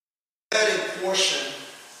Read a portion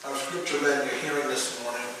of scripture that you're hearing this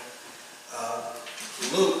morning,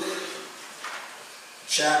 Luke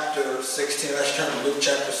chapter 16. Let's turn to Luke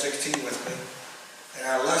chapter 16 with me.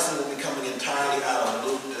 And our lesson will be coming entirely out of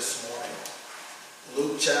Luke this morning.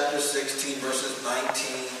 Luke chapter 16, verses 19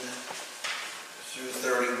 through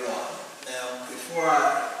 31. Now, before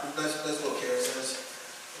let's look here. It says,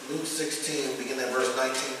 Luke 16, beginning at verse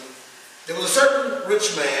 19. There was a certain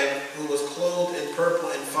rich man who was clothed in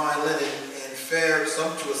purple and fine linen and fared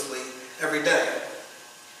sumptuously every day.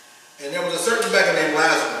 And there was a certain beggar named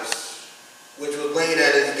Lazarus, which was laid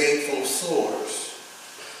at his gate full of sores,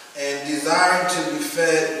 and desiring to be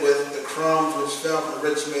fed with the crumbs which fell from the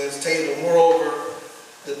rich man's table. Moreover,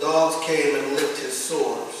 the dogs came and licked his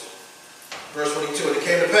sores. Verse 22, and it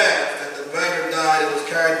came to pass that the beggar died and was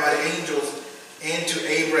carried by the angels into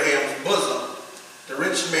Abraham's bosom. The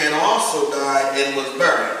rich man also died and was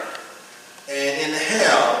buried. And in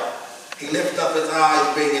hell he lifted up his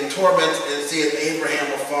eyes, being in torment, and seeth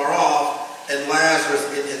Abraham afar off, and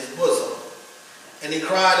Lazarus in his bosom. And he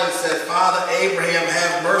cried and said, Father Abraham,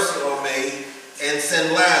 have mercy on me, and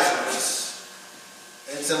send Lazarus.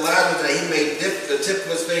 And send Lazarus that he may dip the tip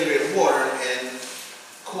of his finger in water and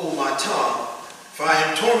cool my tongue, for I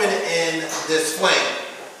am tormented in this flame.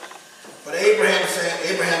 But Abraham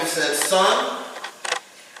said, Son,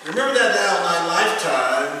 remember that thou in thy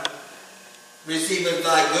lifetime receivest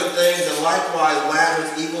thy good things, and likewise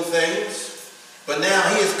Lazarus evil things. But now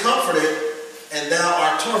he is comforted, and thou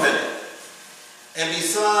art tormented. And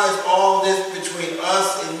besides all this between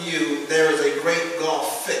us and you, there is a great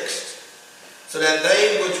gulf fixed, so that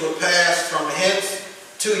they which will pass from hence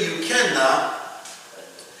to you cannot,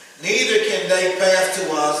 neither can they pass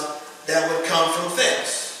to us that would come from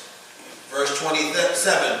thence. Verse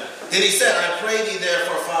 27. Then he said, I pray thee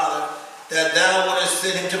therefore, Father, that thou wouldest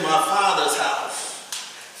send him to my father's house.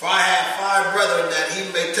 For I have 5 brethren, that he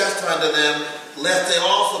may testify unto them, lest they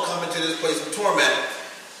also come into this place of torment.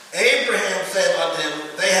 Abraham said unto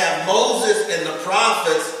him, They have Moses and the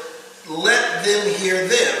prophets, let them hear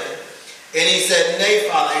them. And he said, Nay,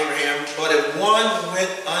 Father Abraham, but if one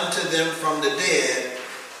went unto them from the dead,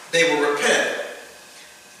 they will repent.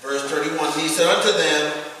 Verse 31, he said unto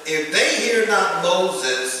them, If they hear not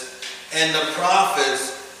Moses and the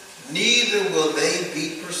prophets, neither will they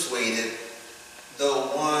be persuaded,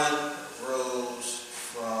 though one rose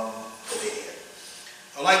from the dead.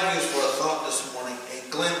 I'd like to use for a thought this morning a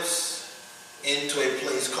glimpse into a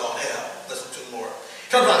place called hell. Listen to the Lord.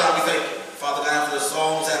 Father God, we thank you. Father God, for the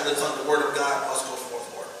songs that have been sung, the word of God must go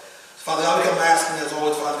forth, Lord. Father God, we come asking as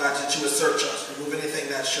always, Father God, that you would search us, remove anything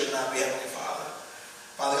that should not be, Heavenly Father.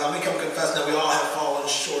 Father God, we come confessing that we all have fallen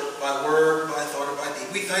short by word, by thought, or by deed.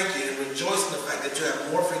 We thank you and rejoice in the fact that you have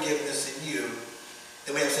more forgiveness in you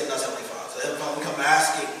than we have sin in us, Heavenly Father. So, Heavenly Father, we come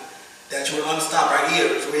asking that you would unstop our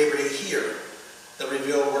ears, so we're able to hear the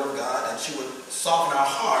revealed word of God, that you would soften our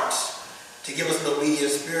hearts to give us an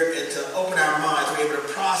obedient spirit and to open our minds, so we're able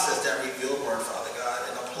to process that revealed word, Father God,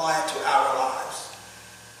 and apply it to our lives.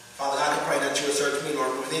 Father God, I pray that you would search me,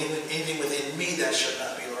 Lord, with anything within me that should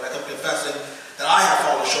not be, Lord. I come confessing that I have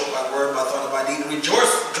fallen short by word, by thought, and by deed,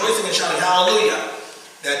 rejoicing and shouting hallelujah,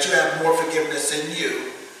 that you have more forgiveness in you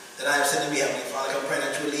than I have sinned in me, Heavenly Father. I pray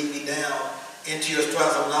that you would lead me down into your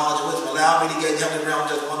strength of knowledge and wisdom. Allow me to get in heavenly realm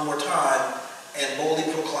just one more time and boldly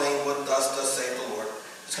proclaim what thus does say the Lord.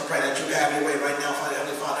 Just come pray that you have your way right now, Father,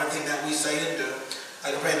 Heavenly Father, everything that we say and do. I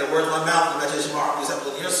can pray in the words of my mouth and the meditation of my heart be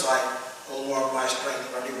acceptable in your sight, O Lord, my strength,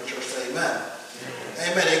 and our Redeemer church say amen.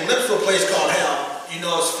 Amen. A glimpse of a place called hell. You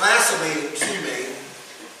know, it's fascinating to me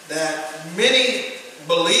that many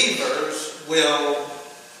believers will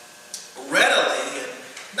readily, and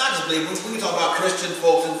not just believers, we can talk about Christian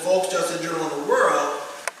folks and folks just in general in the world,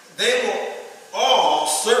 they will all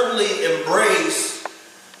certainly embrace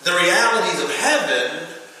the realities of heaven,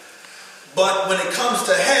 but when it comes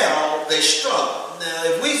to hell, they struggle. Now,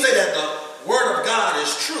 if we say that the Word of God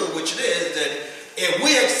is true, which it is, then if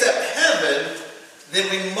we accept heaven, then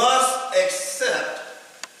we must accept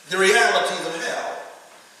the realities of hell.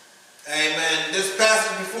 Amen. This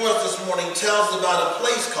passage before us this morning tells us about a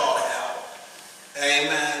place called hell.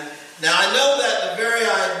 Amen. Now, I know that the very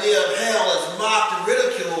idea of hell is mocked and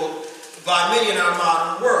ridiculed by many in our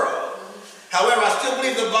modern world. However, I still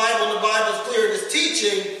believe the Bible is clear in its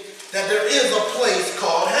teaching that there is a place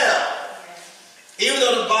called hell. Even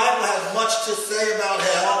though the Bible has much to say about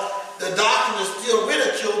hell, the doctrine is still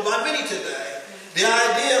ridiculed by many today. The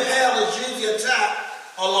idea of hell is usually attacked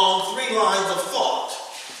along 3 lines of thought.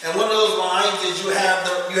 And one of those lines is you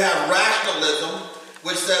have rationalism,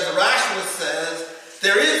 which says, the rationalist says,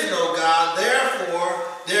 there is no God, therefore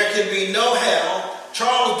there can be no hell.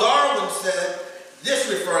 Charles Darwin said, this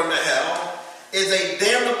referring to hell,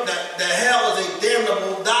 that hell is a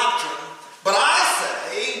damnable doctrine. But I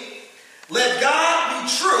say, let God be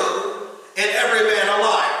true and every man a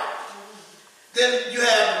liar. Then you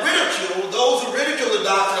have ridicule. Those who ridicule the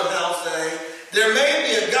doctrine of hell say, there may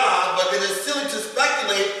be a God, but it is silly to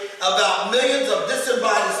speculate about millions of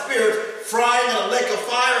disembodied spirits frying in a lake of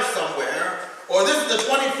fire somewhere. Or this is the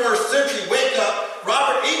 21st century wake up.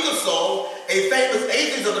 Robert Ingersoll, a famous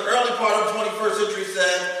atheist of the early part of the 21st century,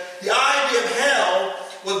 said, the idea of hell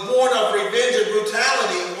was born of revenge and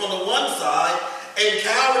brutality on the one side and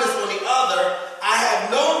cowardice on the other. I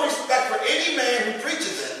have no respect for any man who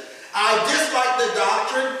preaches it. I dislike the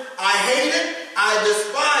doctrine. I hate it. I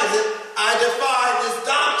despise it. I defy this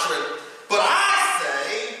doctrine. But I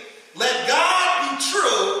say, let God be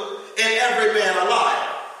true and every man a liar.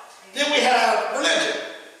 Then we have religion.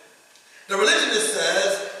 The religion that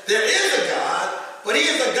says there is a God, but he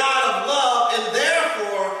is a God of love, and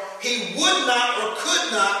therefore he would not or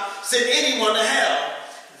could not send anyone to hell.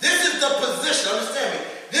 This is the position, understand me,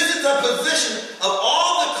 this is the position of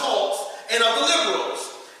all the cults and of the liberals.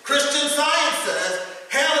 Christian Science says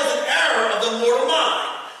hell is an error of the mortal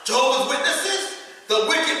mind. Jehovah's Witnesses, the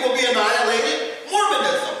wicked will be annihilated.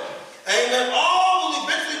 Mormonism, amen, all will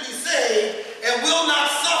eventually be saved and will not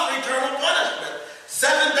suffer eternal punishment.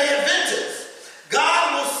 Seventh-day Adventists,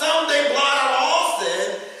 God will someday blot out all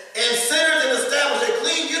sin and sinners and establish a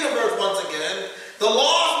clean universe once again. The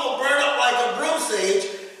laws will burn up like a broom sage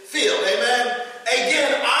field, amen.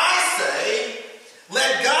 Again, I say,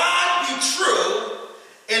 let God be true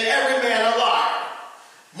and every man a liar.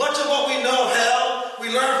 Much of what we know of hell, we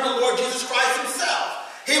learn from the Lord Jesus Christ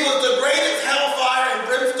himself. He was the greatest hellfire and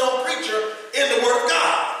brimstone preacher in the Word of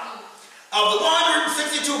God. Of the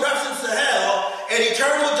 162 references to hell and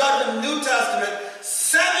eternal judgment in the New Testament,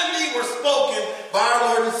 70 were spoken by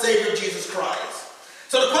our Lord and Savior Jesus Christ.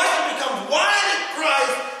 So the question becomes, why did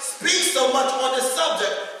Christ speak so much on this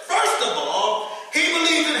subject? First of all, he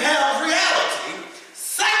believed in hell's reality.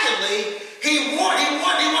 Secondly, he wanted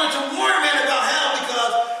to warn men about hell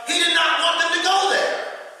because he did not want them to go there.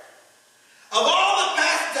 Of all the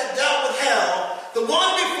passages that dealt with hell, the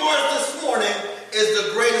one before us this morning is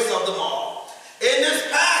the greatest of them all. In this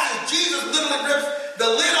passage, Jesus literally rips the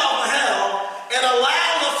lid off of hell and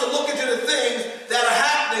allows us to look into the things that are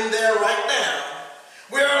happening there right now.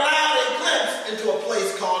 We're allowed a glimpse into a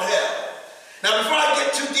place called hell. Now, before I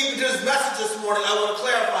get too deep into this message this morning, I want to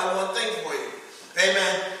clarify one thing for you.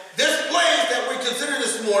 Amen. This place that we consider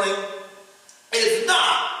this morning is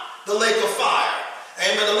not the lake of fire.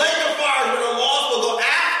 Amen. The lake of fire is where the lost will go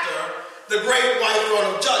after the great white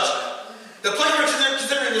throne of judgment. The place we're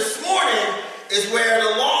considering this morning is where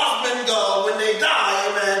the lost men go when they die.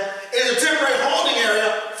 Amen. It is a temporary holding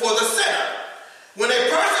area for the sinner. When a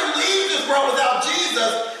person leaves this world without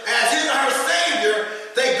Jesus as his or her Savior,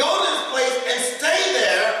 they go to this place and stay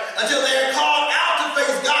there until they are called out to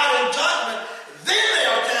face God in judgment. Then they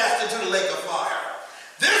are cast into the lake of fire.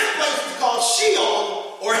 This place is called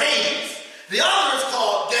Sheol or Hades. The other is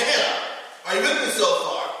called Gehenna. Are you with me so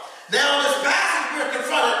far? Now in this passage we're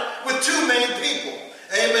confronted with two main people.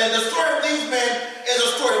 Amen. The story of these men is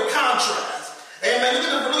a story of contrast. Amen.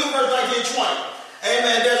 Look at verse 19 and 20.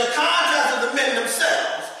 Amen. There's a contrast of the men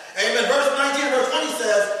themselves. Amen. Verse 19 and verse 20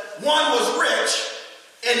 says, one was rich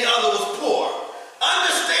and the other was poor.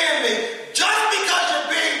 Understand me, just because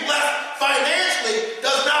you're being blessed financially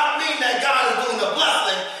does not mean that God is doing the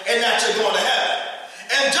blessing and that you're going to heaven.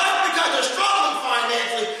 And just because you're struggling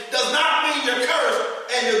financially does not mean you're cursed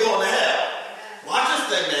and you're going to hell. Watch this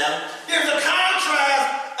thing now. There's a contrast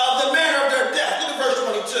of the manner of their death. Look at verse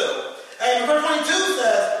 22. And verse 22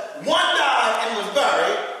 says, one died and was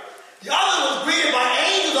buried. The other was greeted by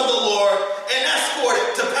angels of the Lord and escorted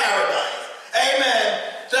to paradise. Amen.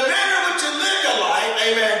 The manner in which you live your life,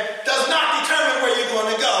 amen, does not determine where you're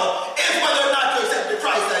going to go. It's whether or not you accept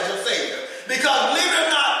Christ as your Savior. Because believe it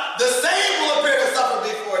or not, the saved will appear to suffer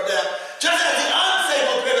before death, just as the unsaved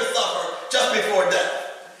will appear to suffer just before death.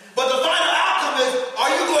 But the final outcome is,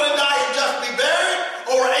 are you going to die and just be buried,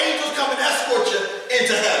 or will angels come and escort you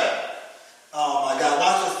into heaven? Oh my God,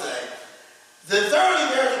 watch this thing. Then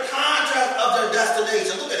thirdly, there's a contrast of their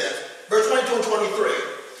destination. Look at this. Verse 22 and 23.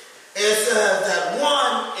 It says that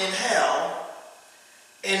one in hell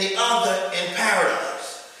and the other in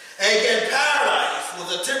paradise. And again, paradise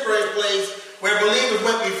was a temporary place where believers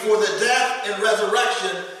went before the death and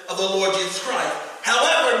resurrection of the Lord Jesus Christ.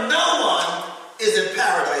 However, no one is in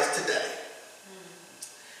paradise today.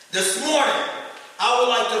 This morning, I would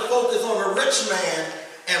like to focus on the rich man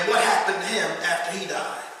and what happened to him after he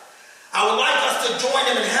died. I would like us to join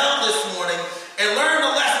him in hell this morning and learn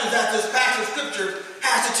the lessons that this this passage of scripture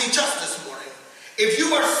has to teach us this morning. If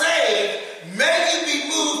you are saved, may you be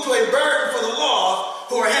moved to a burden for the lost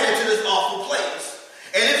who are headed to this awful place.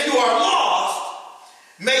 And if you are lost,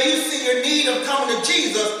 may you see your need of coming to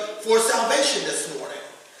Jesus for salvation this morning.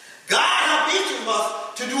 God help each of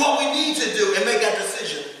us to do what we need to do and make that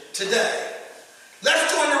decision today.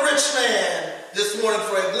 Let's join the rich man this morning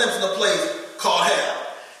for a glimpse of a place called hell.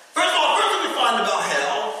 First of all, first thing we find about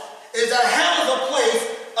hell is that hell is a place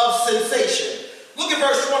of sensation. Look at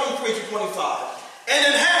verse 23 to 25. And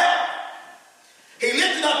in hell, he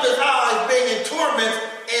lifted up his eyes, being in torment,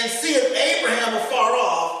 and seeth Abraham afar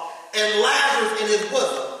off, and Lazarus in his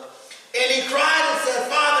bosom. And he cried and said,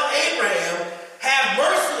 Father Abraham, have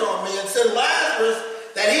mercy on me, and send Lazarus,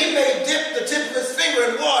 that he may dip the tip of his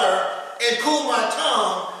finger in water, and cool my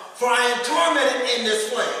tongue, for I am tormented in this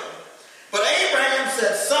flame. But Abraham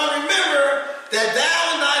said, Son, remember that thou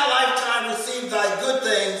in thy lifetime received thy good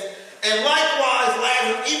things, and likewise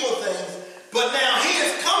Lazarus evil things. But now he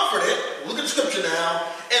is comforted, look at the scripture now,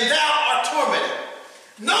 and thou art tormented.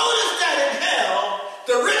 Notice that in hell,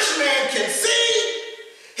 the rich man can see,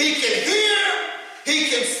 he can hear, he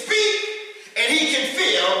can speak, and he can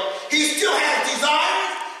feel. He still has desires,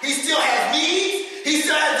 he still has needs, he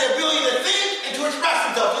still has the ability to think and to express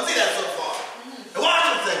himself. You see that so far? And watch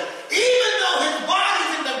this thing. Even though his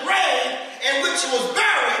body's in the grave in which he was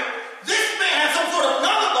buried, this man has some sort of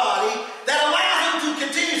another body that allows him to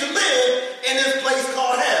continue to live in this place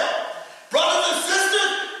called hell. Brothers and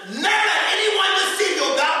sisters, never let anyone deceive you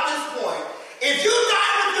about this point. If you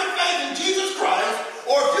die with your faith in Jesus Christ,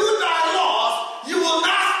 or if you die lost, you will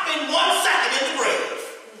not spend 1 second in the grave.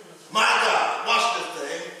 My God, watch this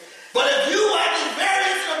thing. But if you at the very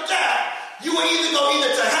instant of death, you will either go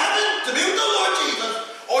to heaven to be with the Lord Jesus,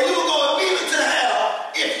 or you will go immediately to hell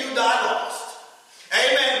if you die lost.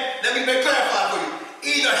 Amen. Let me clarify for you.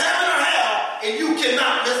 Either heaven or hell, and you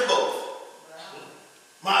cannot miss both.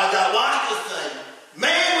 My God, watch this thing.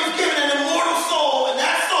 Man was given an immortal soul, and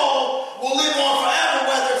that soul will live on forever,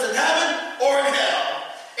 whether it's in heaven or in hell.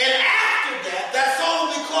 And after that, that soul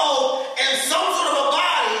will be clothed in some sort of a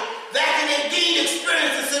body that can indeed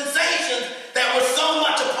experience the sensations that were so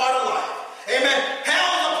much a part of life. Amen. Hell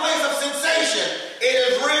is a place of sensation. It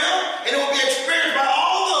is real, and it will be experienced by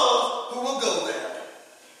all those who will go there.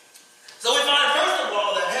 So we find, first of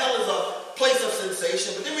all, that hell is a place of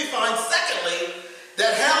sensation, but then we find, secondly,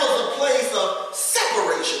 that hell is a place of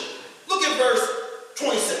separation. Look at verse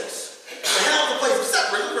 26. Hell is a place of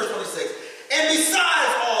separation. Verse 26. And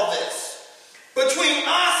besides all this, between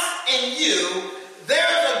us and you, there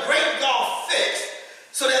is a great gulf fixed,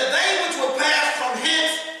 so that they which will pass from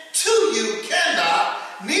hence to you cannot,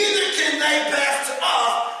 neither can they pass to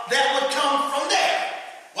us that would come from there.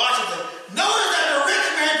 Watch it. Notice that the rich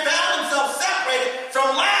man found himself separated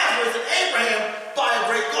from Lazarus and Abraham by a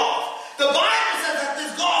great gulf. The Bible says that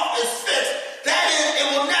this gulf is fixed. That is, it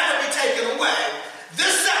will never be taken away.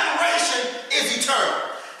 This separation is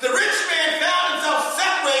eternal. The rich man found himself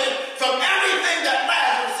separated from everything that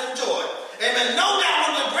Lazarus enjoyed. Amen. No doubt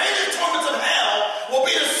one of the greatest torments of hell will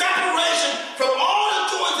be the separation from all the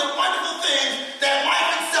joys and wonderful things that life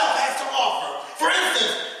itself has to offer. For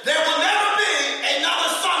instance, there will never be another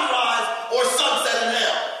sunrise or sunset in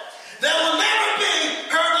hell. There will never be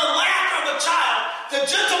heard the laughter of a child, the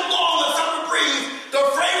gentle blow of the summer breeze, the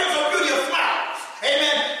fragrance or beauty of flowers.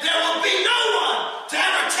 Amen. There will be no one to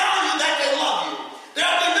ever tell you that they love you. There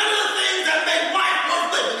will be none of the things that make life worth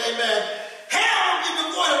living. Amen. Hell will be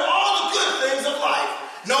devoid of all the good things of life.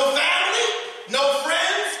 No family, no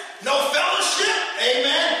friends, no fellowship.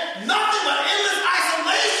 Amen. Nothing but endless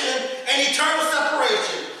isolation and eternal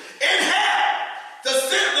separation. In hell,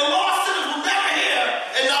 the lost sinners will never hear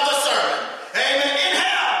another sermon. Amen. In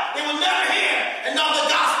hell, they will never hear another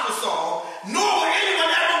gospel song, nor will anyone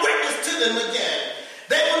ever witness to them again.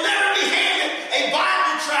 They will never be handed a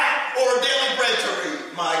Bible tract or a daily bread to read,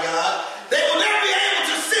 my God. They will never be able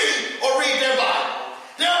to see or read their Bible.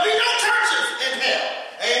 There will be no churches in hell.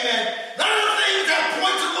 Amen. None of the things that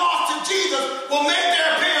point to lost to Jesus will make their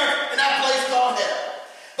appearance in that place called hell.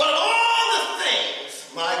 But of all the things,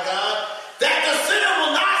 my God, that the sinner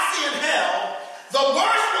will not see in hell, the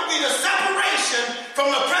worst will be the separation from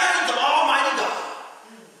the presence of Almighty God.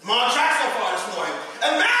 I'm on track so far this morning.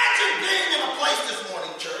 Imagine being in a place this morning,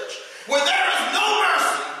 church, where there is no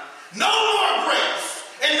mercy, no more grace,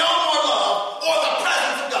 and no more love, or the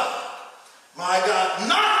presence of God. My God,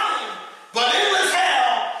 nothing but endless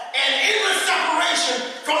hell and endless separation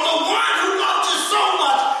from the one who loved you so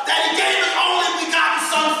much that he gave his only begotten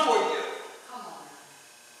Son for you.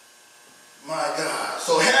 My God.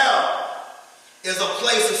 So hell is a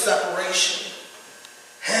place of separation.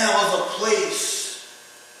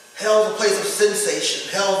 Hell is a place of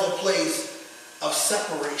sensation. Hell is a place of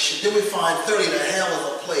separation. Then we find thirdly that hell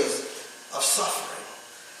is a place of suffering.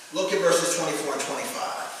 Look at verses 24 and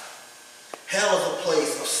 25. Hell is a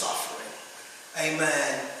place of suffering.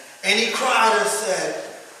 Amen. And he cried and said,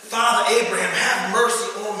 Father Abraham, have mercy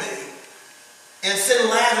on me, and send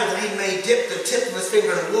Lazarus that he may dip the tip of his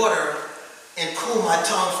finger in water and cool my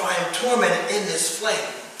tongue, for I am tormented in this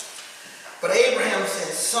flame. But Abraham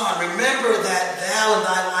said, Son, remember that thou in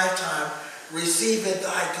thy lifetime receivest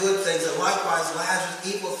thy good things, and likewise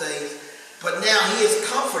Lazarus evil things. But now he is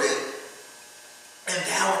comforted, and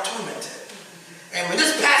thou art tormented. And when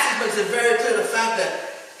this passage makes it very clear the fact that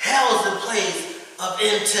hell is a place of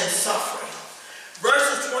intense suffering.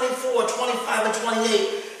 Verses 24, 25, and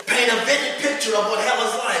 28 paint a vivid picture of what hell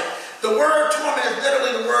is like. The word torment is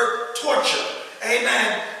literally the word torture.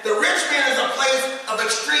 Amen. The rich man is a place of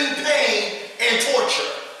extreme pain and torture.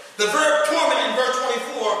 The verb torment in verse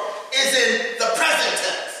 24 is in the present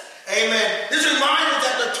tense. Amen. This reminds us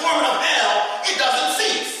that the torment of hell, it doesn't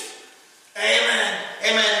cease. Amen.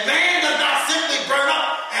 Amen. Man does not simply burn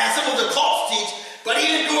up, as some of the cults teach, but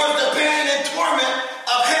he endures the pain and torment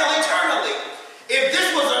of hell eternally. If this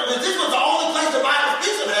was the only place the Bible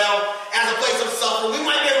speaks of hell as a place of suffering, we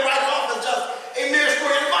might be able to write it off as just a mere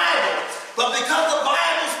story in the Bible. But because the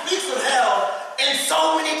Bible speaks of hell in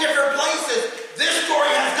so many different places, this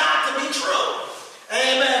story has got to be true.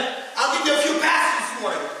 Amen. I'll give you a few passages this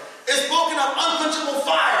morning. It's spoken of unquenchable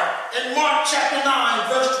fire in Mark chapter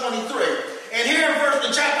 9, verse 23. And here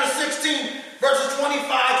in chapter 16, verses 25,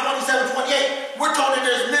 27, 28, we're told that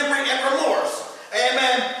there's memory and remorse.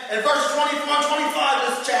 Amen. And verses 24 and 25 of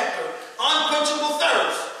this chapter, unquenchable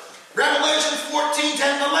thirst. Revelation 14, 10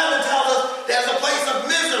 and 11 tells us there's a place of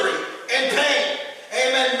misery and pain.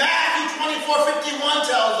 Amen. Matthew 24, 51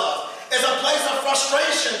 tells us it's a place of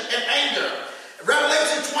frustration and anger.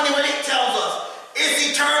 Revelation 21, 8 tells us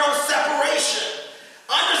it's eternal separation.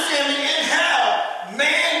 Understanding in hell,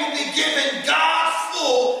 man will be given God's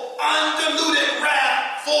full, undiluted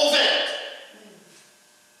wrath, full vent.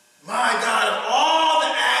 My God, of all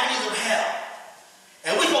the agonies of hell,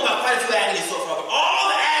 and we spoke about quite a few agonies so far, but all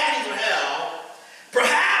the agonies of hell,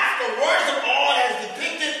 perhaps the worst of all as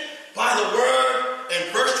depicted by the word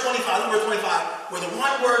in verse 25, where the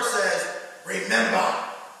one word says, remember.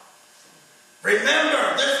 Remember,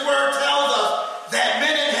 this word tells us that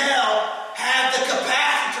men in hell have the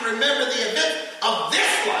capacity to remember the events of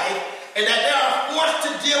this life, and that they are forced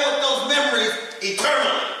to deal with those memories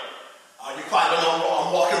eternally. You're quiet.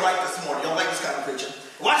 I'm walking right this morning. You don't like this kind of preaching.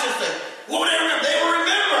 Watch this thing. What would they remember? They will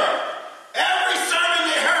remember every sermon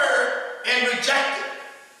they heard and rejected.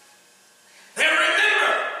 They will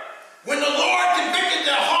remember when the Lord convicted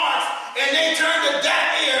their hearts and they turned a deaf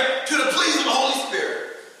ear to the pleas of the Holy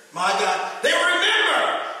Spirit. My God. They will remember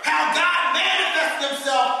how God manifested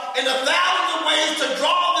himself in 1,000 ways to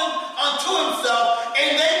draw them unto himself,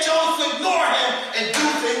 and they chose to ignore him and do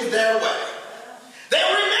things their way. They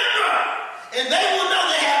will remember, and they will know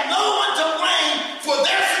they have no one to blame for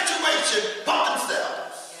their situation but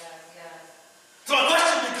themselves. So my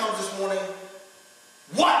question becomes this morning,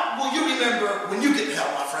 what will you remember when you get to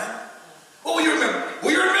hell, my friend? What will you remember?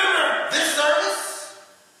 Will you remember this service?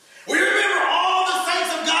 Will you remember all the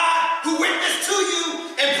saints of God who witnessed to you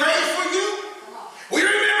and prayed for you? Will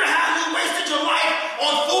you remember how you wasted your life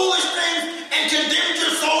on foolish things and condemned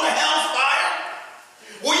your soul to hell's fire?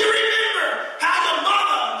 Will you remember how your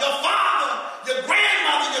mother, your father, your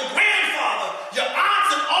grandmother, your grandfather, your aunts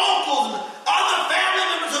and uncles and other family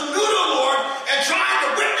members who knew the Lord and tried to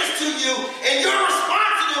witness to you, and your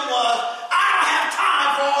response to them was, I don't have time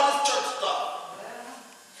for all this church stuff?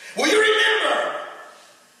 Will you remember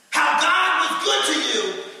how God was good to you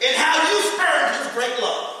and how you spurned his great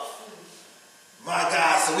love? My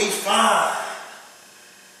God, so we find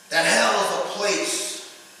that hell is a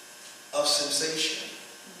place of sensation.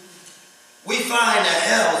 We find that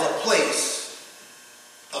hell is a place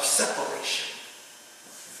of separation.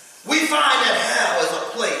 We find that hell is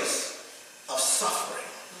a place of suffering.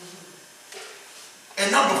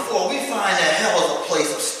 And number 4, we find that hell is a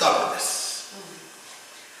place of stubbornness.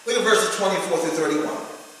 Look at verses 24 through 31.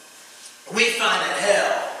 We find that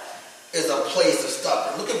hell is a place of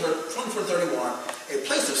stubbornness. Look at verse 24 through 31, a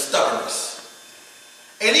place of stubbornness.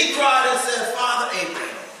 And he cried and said, Father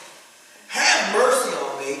Abraham, have mercy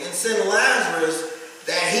on me and send Lazarus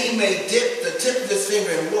that he may dip the tip of his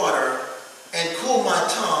finger in water and cool my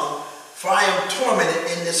tongue, for I am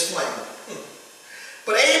tormented in this flame.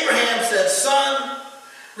 But Abraham said, Son,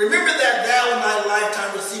 remember that thou in thy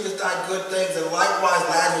lifetime receivest thy good things, and likewise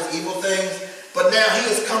Lazarus evil things, but now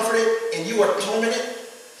he is comforted and you are tormented.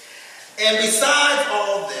 And besides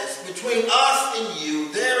all this, between us and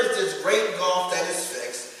you, there is this great gulf that is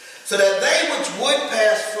fixed, so that they which would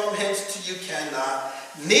pass from hence to you cannot,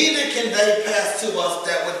 neither can they pass to us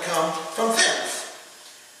that would come from thence.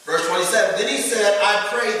 Verse 27, then he said, I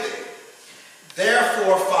pray thee,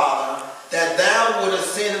 therefore, Father, that thou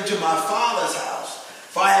wouldest send him to my father's house.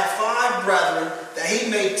 For I have 5 brethren, that he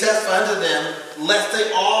may testify unto them, lest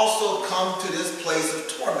they also come to this place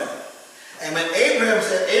of torment. And when Abraham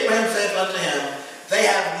said unto him, they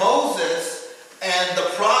have Moses and the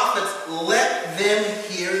prophets, let them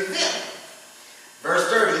hear them. Verse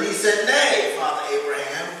 30, and he said, nay, Father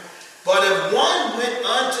Abraham, but if one went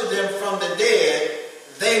unto them from the dead,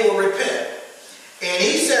 they will repent. And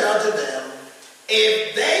he said unto them,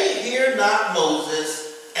 if they hear not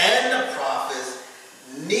Moses and the prophets,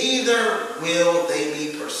 neither will they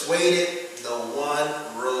be persuaded, though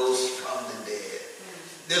one rose from the dead.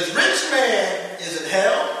 This rich man is in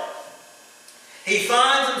hell. He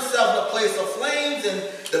finds himself in a place of flames and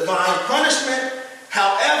divine punishment.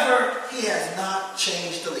 However, he has not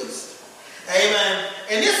changed the least. Amen.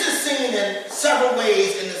 And this is seen in several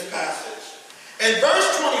ways in this passage. In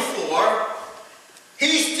verse 24,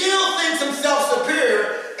 he still thinks himself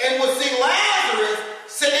superior and would see Lazarus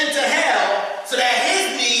sent into hell so that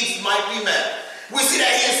his needs might be met. We see that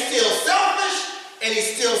he is still selfish and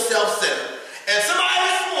he's still self-centered. And somebody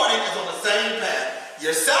this morning is on the same path.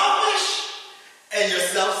 You're selfish and you're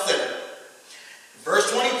self-centered.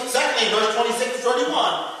 Secondly, verse 26 to 31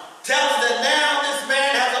 tells us that now this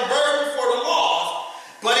man has a burden for the lost,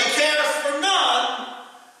 but he cares for none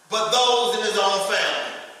but those in his own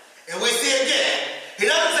family. And we see again, he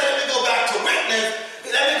doesn't say, let me go back to witness.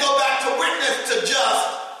 Let me go back to witness to just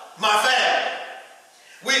my family.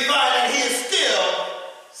 We find that he is still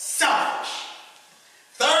selfish.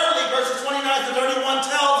 Thirdly, verses 29 to 31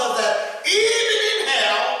 tells us that even in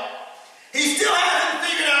hell, he still hasn't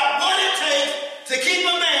figured out what it takes to keep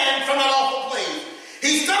a man from an awful place.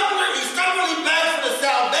 He stubbornly begs for the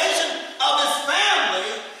salvation of his family,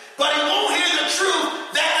 but he won't hear the truth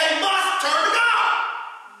that they must turn to God.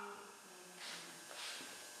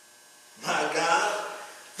 My God.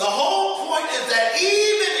 The whole point is that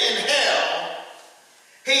even in hell,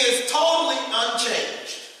 he is totally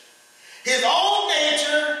unchanged. His own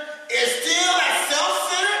nature is still as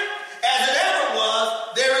self-centered as it ever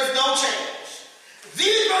was. There is no change.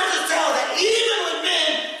 These verses tell us that even when men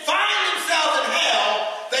find themselves in hell,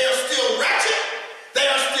 they are still wretched, they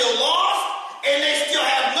are still lost, and they still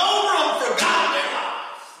have no room for God in their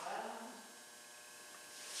lives.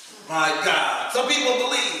 My God. Some people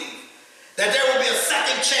believe that there will be a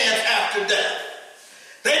second chance after death.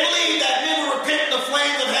 They believe that men will repent in the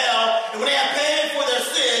flames of hell, and when they have paid for their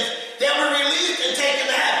sins, they will be released and taken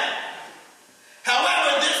to heaven.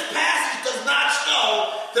 However, this passage does not show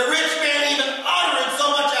the rich man even uttering so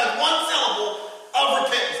much as one syllable of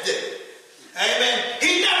repentance did. Amen.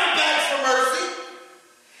 He never begs for mercy.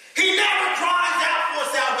 He never cries out for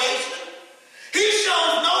salvation. He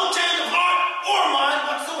shows no change of heart or mind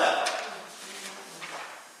whatsoever.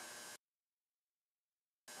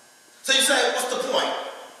 So you say, what's the point?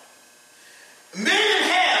 Men in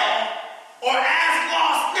hell are as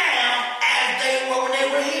lost now as they were when they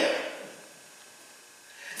were here.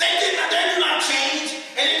 They do not change,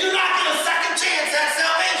 and they do not get a second chance at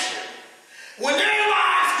salvation. When their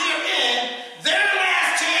lives here end, their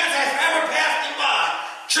last chance has ever passed them by.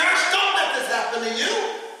 Church, don't let this happen to you.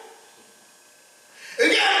 If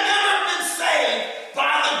you have never been saved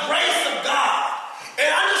by the grace of God, and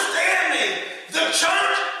understand me, the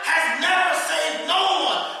church has never saved no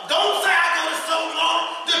one. Don't say I go to so long.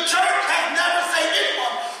 The church has never saved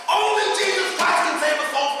anyone. Only Jesus Christ can save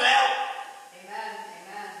us all from hell. Amen.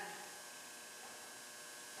 Amen.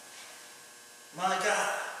 My God.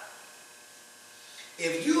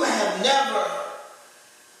 If you have never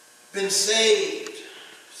been saved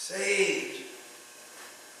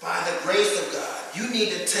by the grace of God, you need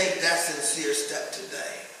to take that sincere step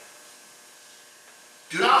today.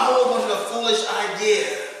 Do not hold on to the foolish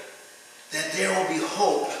idea that there will be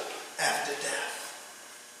hope after death.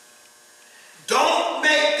 Don't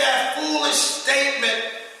make that foolish statement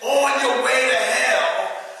on your way to hell.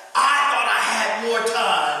 I thought I had more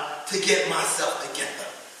time to get myself together.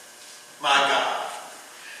 My God.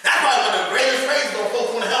 That's probably one of the greatest phrases on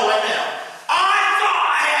folks on hell right now. I thought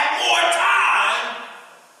I had more time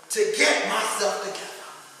to get myself together.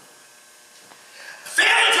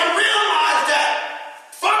 Failing to realize that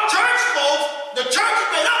for church folks, the church is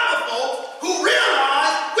made up of folks who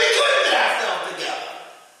realize we couldn't get ourselves together.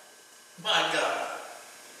 My God.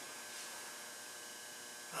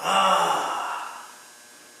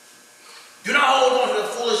 Do not hold on to the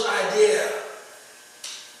foolish idea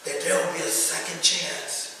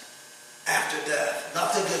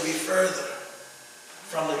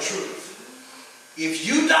from the truth. If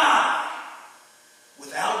you die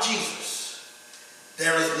without Jesus,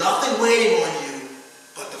 there is nothing waiting on you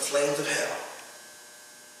but the flames of hell.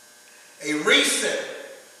 A recent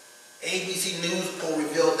ABC News poll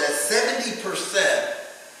revealed that 70%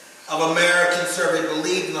 of Americans surveyed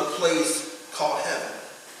believed in a place called heaven.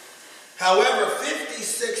 However,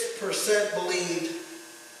 56% only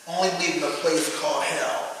believed in a place called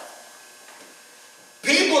hell.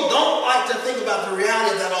 People don't like to think about the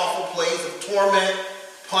reality of that awful place of torment,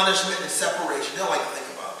 punishment, and separation. They don't like to think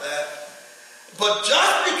about that. But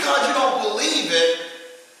just because you don't believe it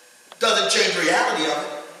doesn't change the reality of it.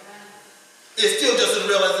 It's still just as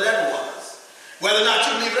real as it ever was. Whether or not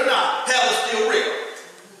you believe it or not, hell is still real.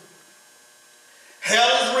 Hell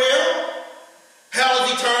is real, hell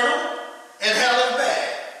is eternal, and hell is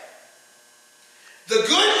bad. The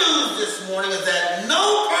good news this morning is that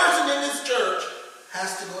no person in this church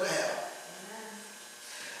has to go to hell.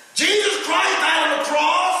 Jesus Christ died on the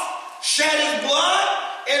cross, shed his blood,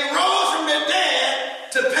 and rose from the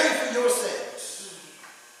dead to pay for your sins.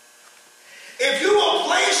 If you will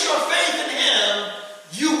place your faith in him,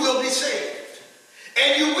 you will be saved.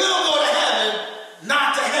 And you will go to heaven,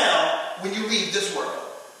 not to hell, when you leave this world.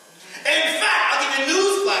 And in fact, I'll give you a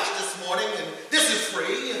news flash this morning, and this is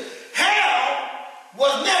free. Hell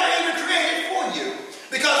was never even created for you.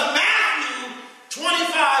 Because Matthew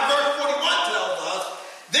 25, verse 41 tells us,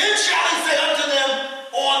 then shall he say unto them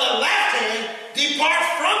on the left hand, depart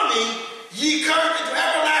from me, ye cursed, into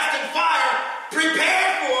everlasting fire,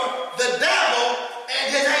 prepared for the devil and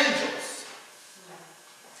his angels.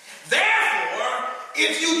 Therefore,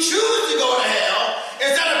 if you choose to go to hell,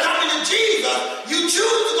 instead of coming to Jesus, you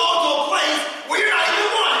choose to go to a place where you're not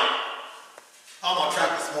even wanted. I'm on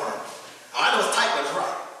track this morning. I know it's tight, but it's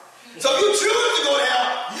right. So if you choose to go to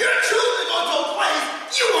hell, you're choosing to go to a place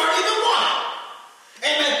you weren't even wanted.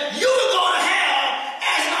 Amen. You will go to hell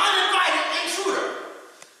as an uninvited intruder.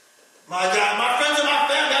 My God, my friends and my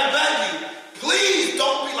family, I beg you, please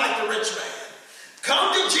don't be like the rich man.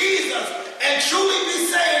 Come to Jesus and truly be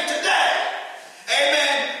saved today.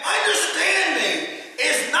 Amen. Understand me.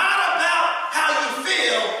 It's not about how you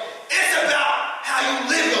feel. It's about how you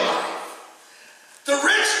live your life. The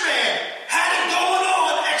rich man had it going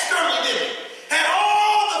on externally, didn't he? Had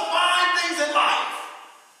all the fine things in life.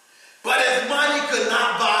 But his money could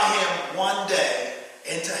not buy him one day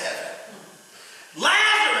into heaven.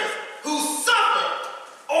 Lazarus, who suffered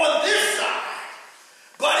on this side,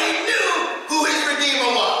 but he knew who his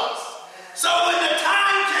Redeemer was. So when the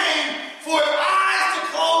time came for his eyes to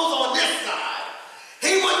close on this side,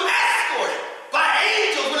 he was escorted by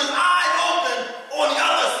angels with his eyes open on the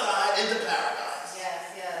other side into paradise. Yes,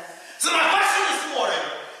 yes. So my question this morning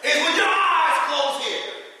is, when your eyes close here,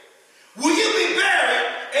 will you be buried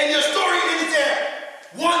and your story ends there?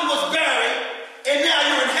 One was buried and now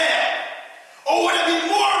you're in hell. Or would it be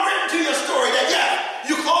more written to your story that, yes,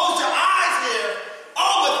 you closed your eyes here,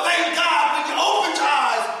 oh, but thank God when you opened your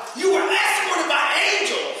eyes, you were escorted by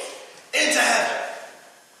angels into heaven.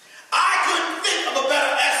 I couldn't think of a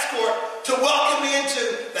better escort to welcome me into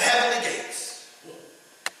the heavenly gates.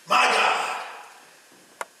 My God.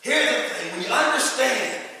 Here's the thing. When you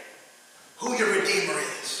understand who your Redeemer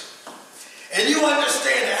is, and you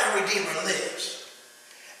understand that our Redeemer lives,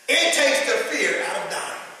 it takes the fear out of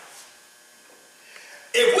dying.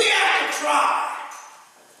 If we have to cry,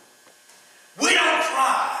 we don't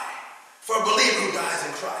cry for a believer who dies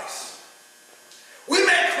in Christ. We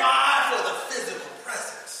may cry for the physical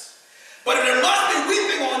presence, but there must be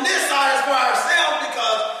weeping on this side as for ourselves,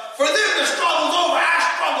 because for them the struggle's over, our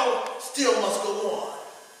struggle still must go on.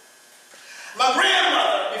 My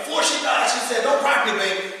grandmother, before she died, she said, don't cry me,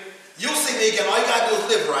 baby. You'll see me again. All you got to do is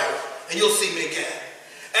live right, and you'll see me again.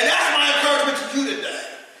 And that's my encouragement to you today.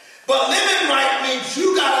 But living right means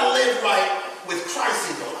you got to live right with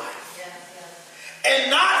Christ in your life. Yes, yes.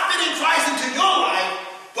 And not fitting Christ into your life,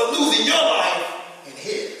 but losing your life in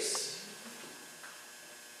his.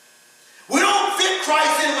 We don't fit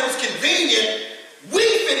Christ in when it's convenient. We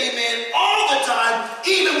fit him in all the time,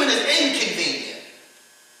 even when it's inconvenient.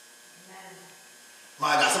 Amen.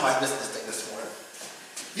 My God, somebody's missing this thing this morning.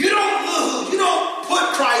 You don't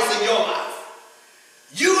put Christ in your life.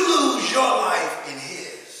 You lose your life in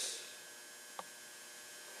his.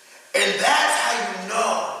 And that's how you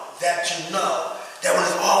know that when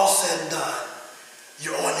it's all said and done,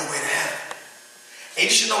 you're on your way to heaven. And you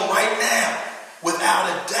should know right now, without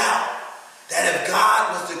a doubt, that if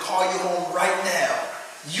God was to call you home right now,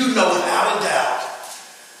 you know without a doubt,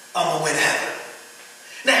 I'm on my way to heaven.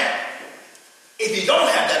 Now, if you don't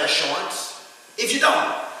have that assurance, if you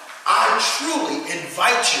don't, I truly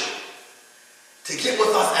invite you to get with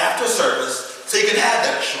us after service so you can have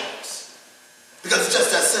that assurance. Because it's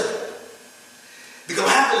just that simple. Because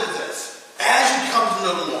what happens is this. As you come to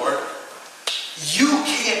know the Lord, you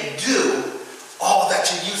can't do all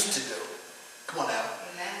that you used to do. Come on now.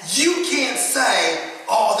 Amen. You can't say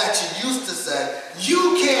all that you used to say.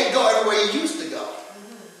 You can't go everywhere you used to go.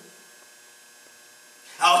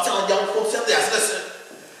 I was telling young folks the other day, I said, listen,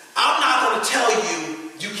 I'm not going to tell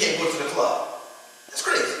you you can't go to the club. That's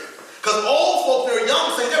crazy. Because old folks that are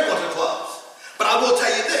young say they're going to the clubs. But I will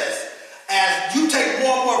tell you this. As you take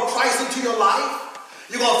more and more Christ into your life,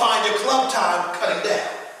 you're going to find your club time cutting down.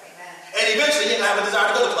 Amen. And eventually you're going to have a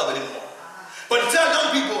desire to go to the club anymore. But to tell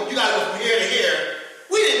young people, you got to go from here to here,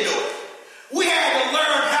 we didn't do it. We had to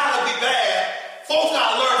learn how to be bad. Folks got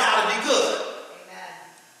to learn how to be good. Amen.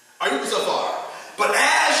 Are you so far? But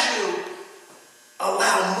as you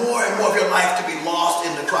allow more and more of your life to be lost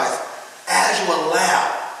into Christ, as you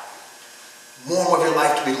allow more and more of your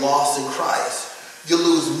life to be lost in Christ, you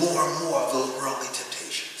lose more and more of those worldly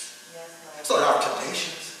temptations. Yes, Lord. So there are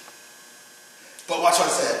temptations. But watch what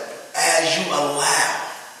I said. As you allow,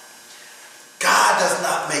 God does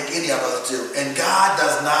not make any of us do. And God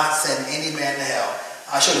does not send any man to hell.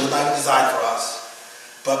 I showed you it was not even designed for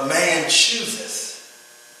us. But man chooses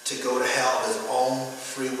to go to hell of his own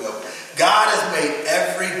free will. God has made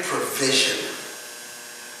every provision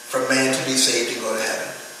for man to be saved and go to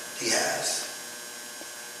heaven. He has.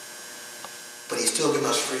 But he's still given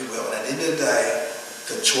us free will. And at the end of the day,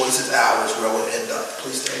 the choice is ours where we'll end up.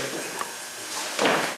 Please stay with me.